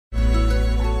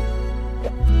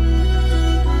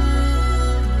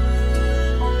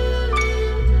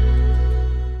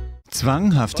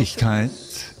Zwanghaftigkeit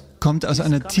kommt aus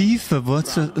einer tief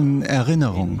verwurzelten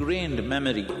Erinnerung.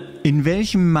 In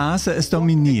welchem Maße es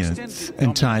dominiert,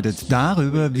 entscheidet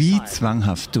darüber, wie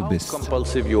zwanghaft du bist.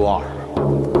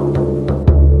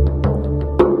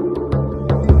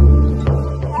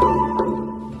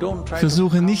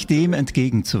 Versuche nicht dem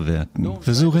entgegenzuwirken.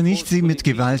 Versuche nicht, sie mit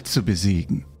Gewalt zu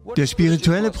besiegen. Der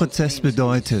spirituelle Prozess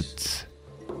bedeutet,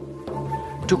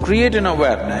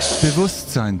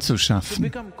 Bewusstsein zu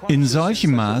schaffen, in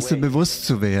solchem Maße bewusst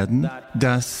zu werden,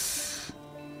 dass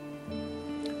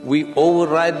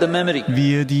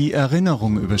wir die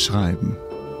Erinnerung überschreiben.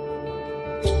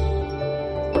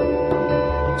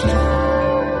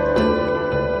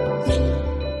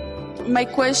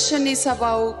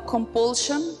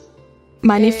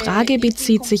 Meine Frage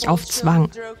bezieht sich auf Zwang.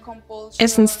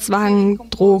 Essenszwang,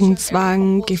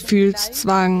 Drogenzwang,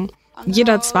 Gefühlszwang,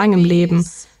 jeder Zwang im Leben.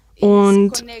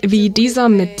 Und wie dieser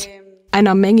mit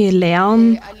einer Menge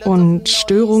Lärm und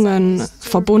Störungen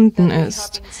verbunden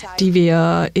ist, die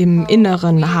wir im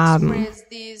Inneren haben.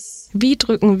 Wie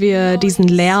drücken wir diesen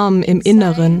Lärm im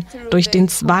Inneren durch den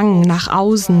Zwang nach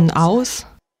außen aus?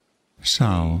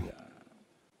 Schau,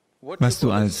 was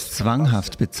du als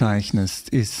zwanghaft bezeichnest,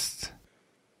 ist: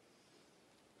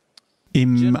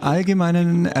 Im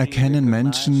Allgemeinen erkennen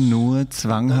Menschen nur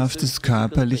zwanghaftes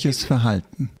körperliches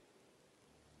Verhalten.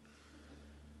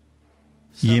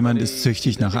 Jemand ist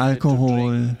süchtig nach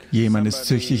Alkohol, jemand ist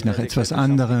süchtig nach etwas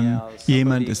anderem,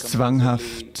 jemand ist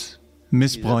zwanghaft,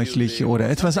 missbräuchlich oder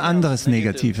etwas anderes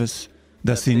Negatives,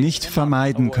 das sie nicht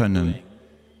vermeiden können,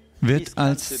 wird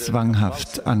als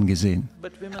zwanghaft angesehen.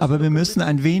 Aber wir müssen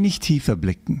ein wenig tiefer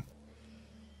blicken.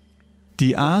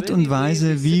 Die Art und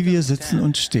Weise, wie wir sitzen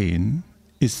und stehen,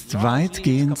 ist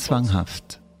weitgehend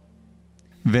zwanghaft.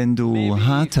 Wenn du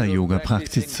Hatha-Yoga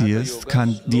praktizierst,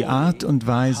 kann die Art und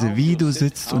Weise, wie du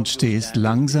sitzt und stehst,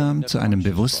 langsam zu einem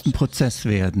bewussten Prozess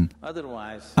werden.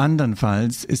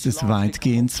 Andernfalls ist es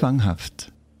weitgehend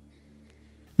zwanghaft.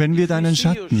 Wenn wir deinen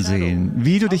Schatten sehen,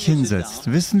 wie du dich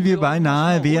hinsetzt, wissen wir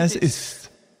beinahe, wer es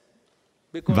ist,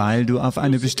 weil du auf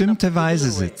eine bestimmte Weise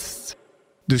sitzt.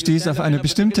 Du stehst auf eine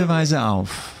bestimmte Weise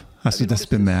auf. Hast du das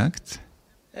bemerkt?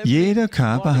 Jeder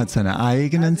Körper hat seine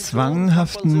eigenen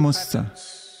zwanghaften Muster.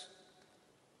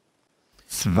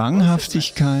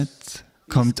 Zwanghaftigkeit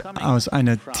kommt aus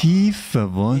einer tief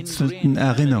verwurzelten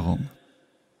Erinnerung.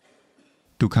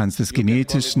 Du kannst es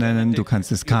genetisch nennen, du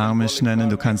kannst es karmisch nennen,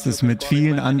 du kannst es mit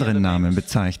vielen anderen Namen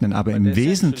bezeichnen, aber im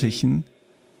Wesentlichen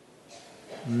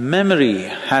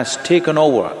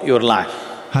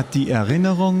hat die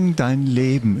Erinnerung dein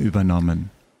Leben übernommen.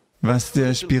 Was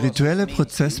der spirituelle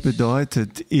Prozess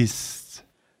bedeutet, ist,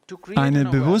 eine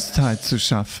Bewusstheit zu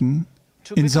schaffen,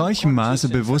 in solchem Maße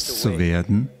bewusst zu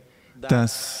werden,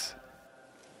 dass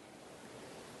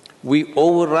wir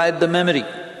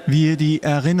die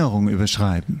Erinnerung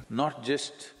überschreiben.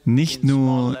 Nicht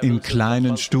nur in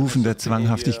kleinen Stufen der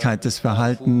Zwanghaftigkeit des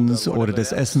Verhaltens oder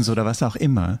des Essens oder was auch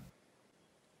immer,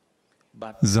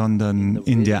 sondern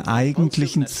in der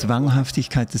eigentlichen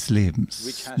Zwanghaftigkeit des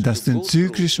Lebens, das den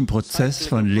zyklischen Prozess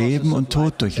von Leben und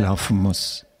Tod durchlaufen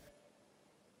muss.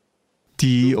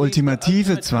 Die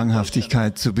ultimative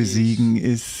Zwanghaftigkeit zu besiegen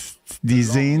ist die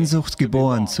Sehnsucht,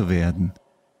 geboren zu werden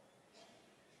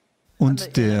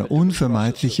und der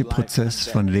unvermeidliche Prozess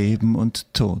von Leben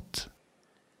und Tod.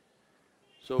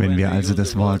 Wenn wir also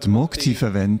das Wort Mukti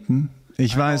verwenden,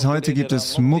 ich weiß, heute gibt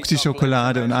es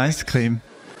Mukti-Schokolade und Eiscreme,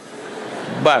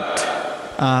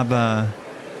 aber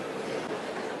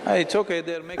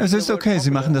es ist okay, Sie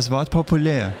machen das Wort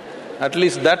populär.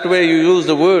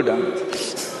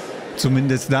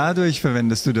 Zumindest dadurch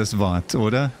verwendest du das Wort,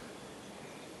 oder?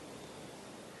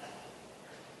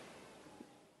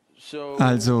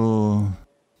 Also,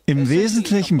 im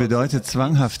Wesentlichen bedeutet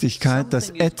Zwanghaftigkeit, dass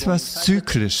etwas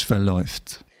zyklisch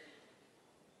verläuft.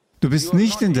 Du bist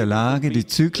nicht in der Lage, die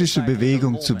zyklische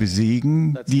Bewegung zu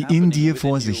besiegen, die in dir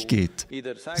vor sich geht,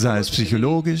 sei es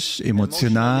psychologisch,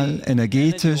 emotional,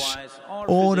 energetisch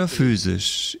oder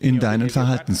physisch in deinen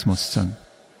Verhaltensmustern.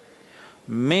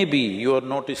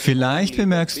 Vielleicht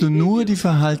bemerkst du nur die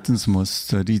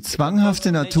Verhaltensmuster, die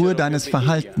zwanghafte Natur deines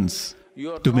Verhaltens.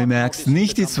 Du bemerkst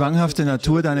nicht die zwanghafte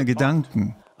Natur deiner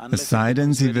Gedanken, es sei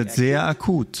denn, sie wird sehr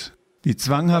akut. Die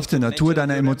zwanghafte Natur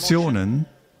deiner Emotionen,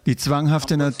 die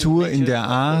zwanghafte Natur in der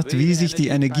Art, wie sich die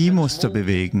Energiemuster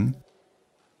bewegen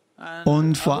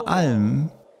und vor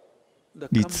allem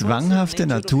die zwanghafte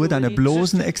Natur deiner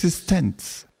bloßen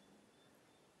Existenz.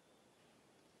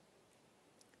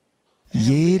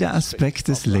 Jeder Aspekt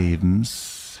des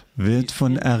Lebens wird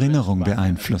von Erinnerung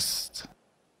beeinflusst.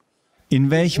 In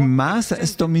welchem Maße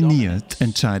es dominiert,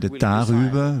 entscheidet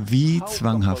darüber, wie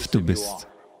zwanghaft du bist.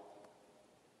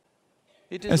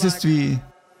 Es ist wie…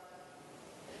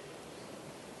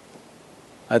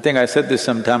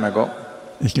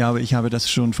 Ich glaube, ich habe das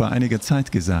schon vor einiger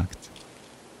Zeit gesagt.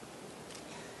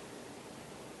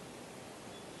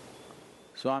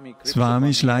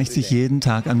 Swami schleicht sich jeden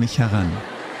Tag an mich heran,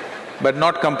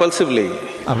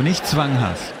 aber nicht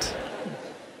zwanghaft.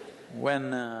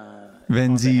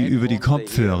 Wenn Sie über die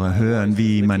Kopfhörer hören,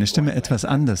 wie meine Stimme etwas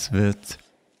anders wird,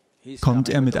 kommt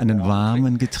er mit einem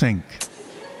warmen Getränk,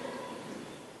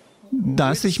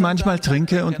 das ich manchmal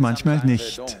trinke und manchmal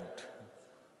nicht.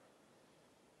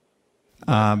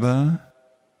 Aber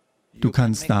du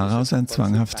kannst daraus ein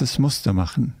zwanghaftes Muster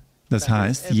machen. Das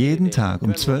heißt, jeden Tag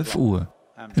um 12 Uhr,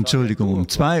 Entschuldigung, um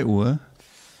 2 Uhr,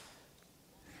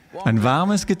 ein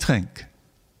warmes Getränk.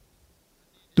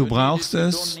 Du brauchst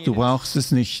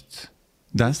es nicht.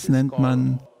 Das nennt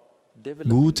man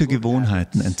gute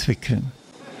Gewohnheiten entwickeln.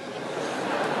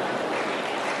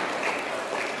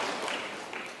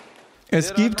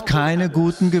 Es gibt keine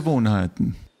guten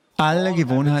Gewohnheiten. Alle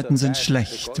Gewohnheiten sind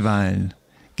schlecht, weil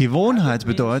Gewohnheit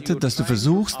bedeutet, dass du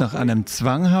versuchst, nach einem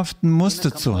zwanghaften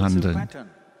Muster zu handeln.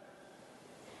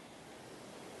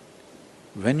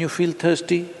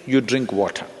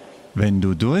 Wenn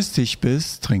du durstig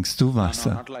bist, trinkst du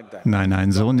Wasser.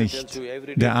 Nein, so nicht.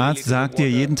 Der Arzt sagt dir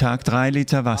jeden Tag 3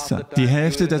 Liter Wasser. Die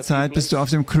Hälfte der Zeit bist du auf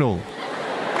dem Klo.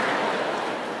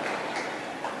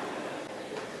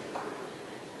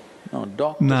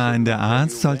 Nein, der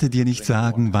Arzt sollte dir nicht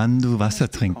sagen, wann du Wasser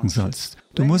trinken sollst.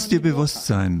 Du musst dir bewusst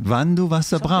sein, wann du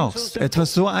Wasser brauchst.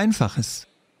 Etwas so Einfaches.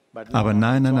 Aber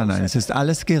nein, es ist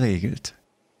alles geregelt.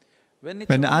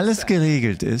 Wenn alles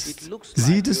geregelt ist,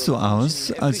 sieht es so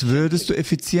aus, als würdest du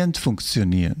effizient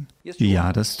funktionieren.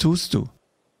 Ja, das tust du.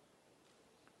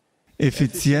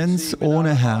 Effizienz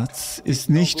ohne Herz ist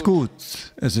nicht gut,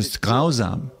 es ist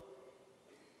grausam.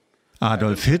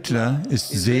 Adolf Hitler ist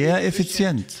sehr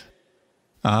effizient,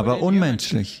 aber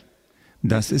unmenschlich.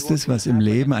 Das ist es, was im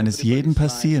Leben eines jeden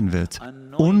passieren wird.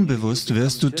 Unbewusst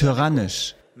wirst du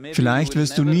tyrannisch. Vielleicht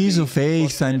wirst du nie so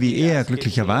fähig sein wie er,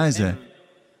 glücklicherweise.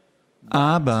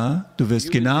 Aber du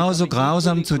wirst genauso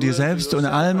grausam zu dir selbst und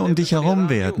allem um dich herum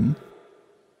werden,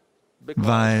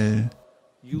 weil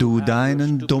du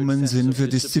deinen dummen Sinn für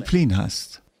Disziplin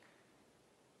hast.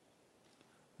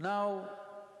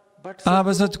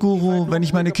 Aber Sadhguru, wenn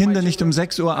ich meine Kinder nicht um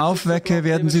 6 Uhr aufwecke,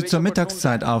 werden sie zur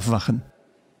Mittagszeit aufwachen.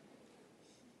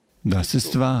 Das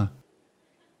ist wahr.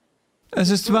 Es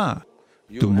ist wahr.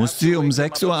 Du musst sie um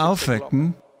 6 Uhr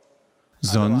aufwecken,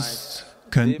 sonst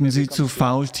könnten sie zu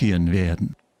Faultieren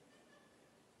werden.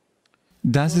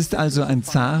 Das ist also ein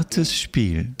zartes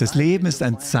Spiel. Das Leben ist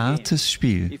ein zartes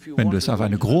Spiel. Wenn du es auf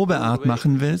eine grobe Art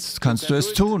machen willst, kannst du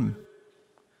es tun.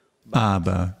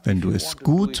 Aber wenn du es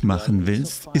gut machen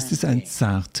willst, ist es ein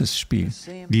zartes Spiel.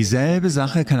 Dieselbe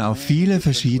Sache kann auf viele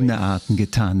verschiedene Arten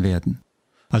getan werden.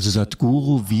 Also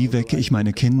Sadhguru, wie wecke ich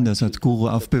meine Kinder? Sadhguru,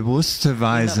 auf bewusste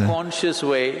Weise.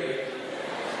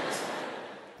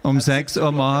 Um 6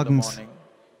 Uhr morgens,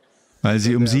 weil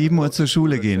sie um 7 Uhr zur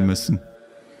Schule gehen müssen.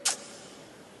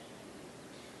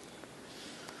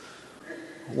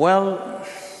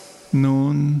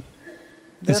 Nun,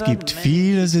 es gibt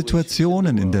viele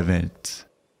Situationen in der Welt.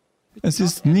 Es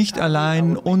ist nicht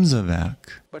allein unser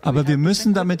Werk, aber wir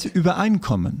müssen damit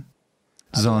übereinkommen.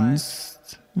 Sonst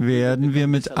werden wir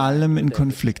mit allem in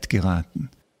Konflikt geraten.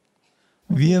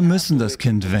 Wir müssen das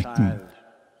Kind wecken,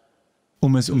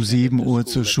 um es um 7 Uhr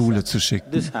zur Schule zu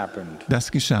schicken. Das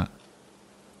geschah.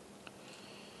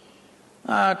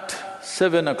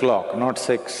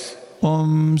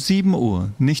 Um 7 Uhr,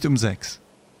 nicht um 6.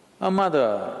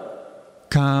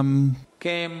 Kam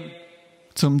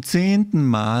zum 10.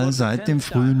 Mal seit dem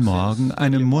frühen Morgen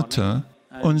eine Mutter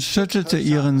und schüttelte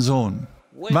ihren Sohn.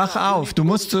 Wach auf, du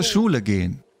musst zur Schule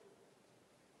gehen.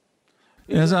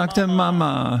 Er sagte,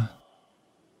 Mama,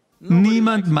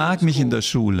 niemand mag mich in der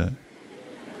Schule.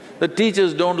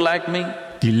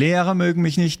 Die Lehrer mögen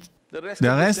mich nicht,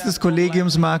 der Rest des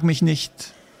Kollegiums mag mich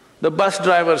nicht.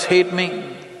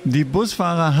 Die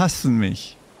Busfahrer hassen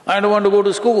mich.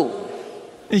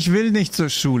 Ich will nicht zur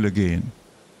Schule gehen.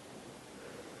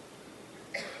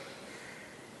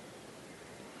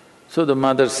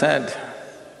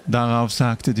 Darauf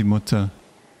sagte die Mutter,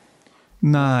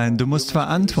 nein, du musst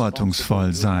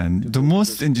verantwortungsvoll sein. Du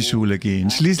musst in die Schule gehen.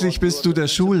 Schließlich bist du der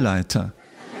Schulleiter.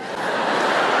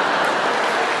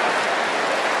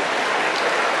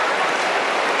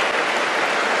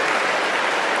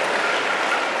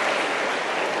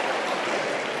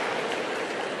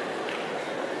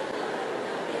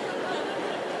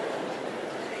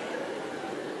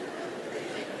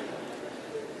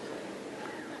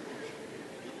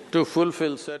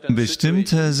 Um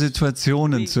bestimmte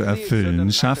Situationen zu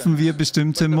erfüllen, schaffen wir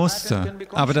bestimmte Muster.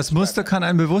 Aber das Muster kann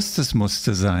ein bewusstes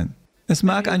Muster sein. Es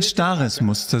mag ein starres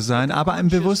Muster sein, aber ein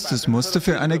bewusstes Muster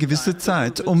für eine gewisse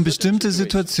Zeit, um bestimmte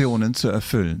Situationen zu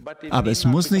erfüllen. Aber es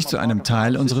muss nicht zu einem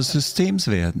Teil unseres Systems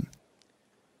werden.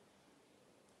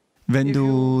 Wenn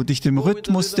du dich dem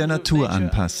Rhythmus der Natur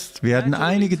anpasst, werden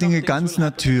einige Dinge ganz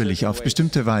natürlich auf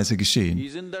bestimmte Weise geschehen.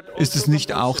 Ist es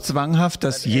nicht auch zwanghaft,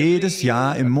 dass jedes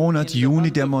Jahr im Monat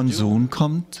Juni der Monsun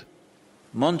kommt?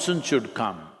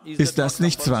 Ist das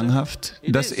nicht zwanghaft?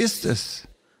 Das ist es.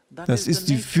 Das ist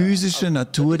die physische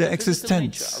Natur der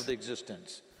Existenz.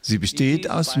 Sie besteht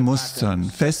aus Mustern,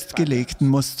 festgelegten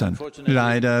Mustern.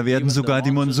 Leider werden sogar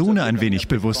die Monsune ein wenig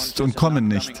bewusst und kommen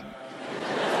nicht.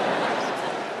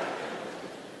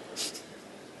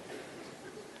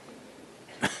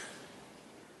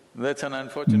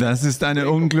 Das ist eine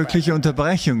unglückliche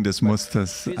Unterbrechung des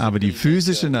Musters, aber die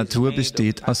physische Natur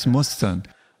besteht aus Mustern.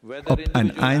 Ob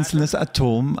ein einzelnes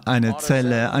Atom, eine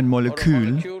Zelle, ein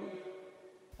Molekül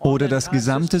oder das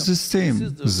gesamte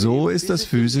System, so ist das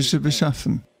Physische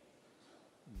beschaffen.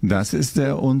 Das ist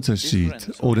der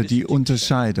Unterschied oder die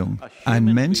Unterscheidung. Ein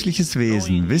menschliches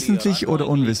Wesen, wissentlich oder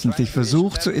unwissentlich,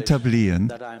 versucht zu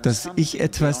etablieren, dass ich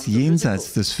etwas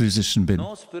jenseits des Physischen bin.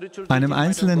 Einem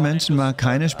einzelnen Menschen mag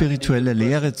keine spirituelle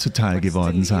Lehre zuteil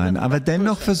geworden sein, aber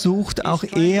dennoch versucht auch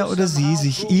er oder sie,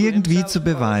 sich irgendwie zu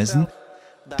beweisen,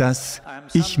 dass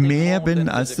ich mehr bin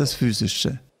als das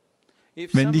Physische.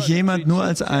 Wenn dich jemand nur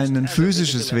als ein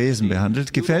physisches Wesen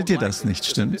behandelt, gefällt dir das nicht,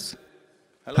 stimmt's?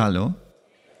 Hallo?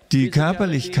 Die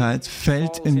Körperlichkeit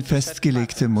fällt in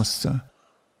festgelegte Muster.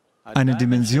 Eine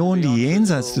Dimension, die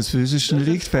jenseits des Physischen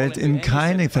liegt, fällt in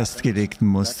keine festgelegten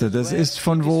Muster. Das ist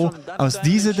von wo? Aus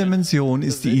dieser Dimension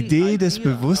ist die Idee des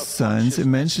Bewusstseins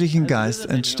im menschlichen Geist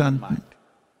entstanden.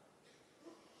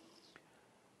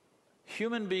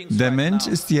 Der Mensch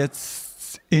ist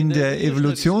jetzt in der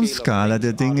Evolutionsskala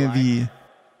der Dinge wie,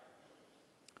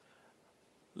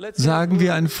 sagen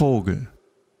wir, ein Vogel,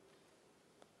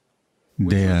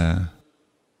 der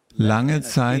lange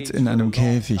Zeit in einem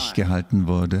Käfig gehalten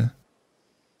wurde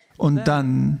und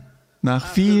dann, nach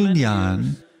vielen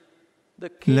Jahren,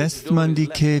 lässt man die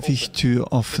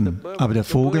Käfigtür offen, aber der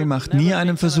Vogel macht nie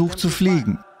einen Versuch zu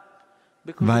fliegen,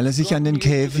 weil er sich an den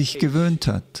Käfig gewöhnt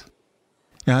hat.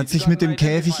 Er hat sich mit dem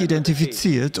Käfig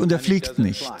identifiziert und er fliegt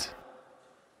nicht.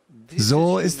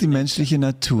 So ist die menschliche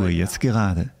Natur jetzt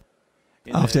gerade.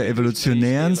 Auf der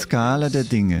evolutionären Skala der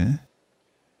Dinge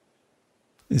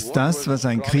ist das, was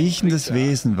ein kriechendes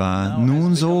Wesen war,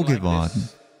 nun so geworden.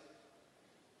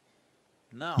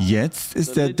 Jetzt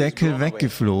ist der Deckel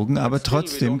weggeflogen, aber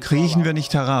trotzdem kriechen wir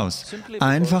nicht heraus,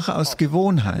 einfach aus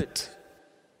Gewohnheit,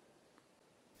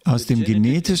 aus dem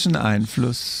genetischen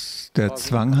Einfluss, der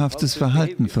zwanghaftes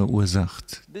Verhalten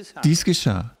verursacht. Dies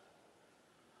geschah.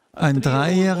 Ein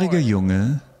 3-jähriger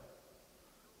Junge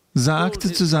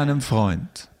sagte zu seinem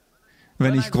Freund,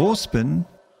 wenn ich groß bin,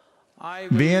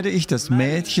 werde ich das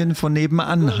Mädchen von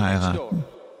nebenan heiraten.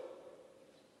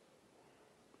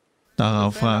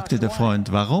 Darauf fragte der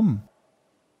Freund, warum?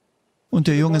 Und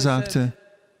der Junge sagte,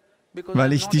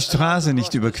 weil ich die Straße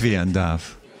nicht überqueren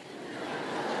darf.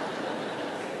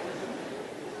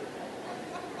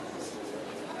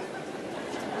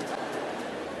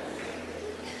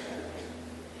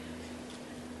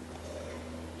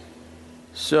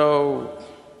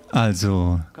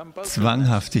 Also,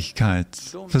 Zwanghaftigkeit.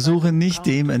 Versuche nicht,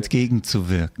 dem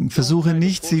entgegenzuwirken. Versuche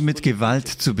nicht, sie mit Gewalt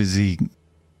zu besiegen.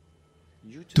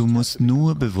 Du musst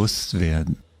nur bewusst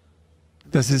werden.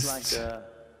 Das ist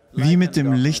wie mit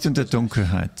dem Licht und der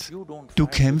Dunkelheit. Du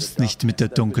kämpfst nicht mit der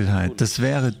Dunkelheit, das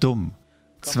wäre dumm.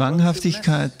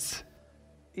 Zwanghaftigkeit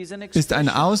ist ein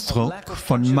Ausdruck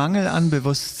von Mangel an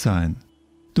Bewusstsein.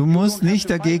 Du musst nicht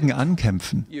dagegen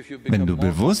ankämpfen. Wenn du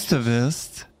bewusster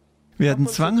wirst, werden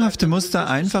zwanghafte Muster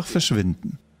einfach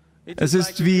verschwinden. Es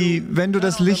ist wie, wenn du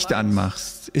das Licht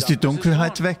anmachst, ist die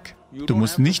Dunkelheit weg. Du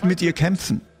musst nicht mit ihr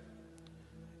kämpfen.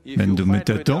 Wenn du mit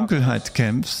der Dunkelheit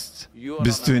kämpfst,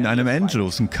 bist du in einem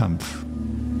endlosen Kampf.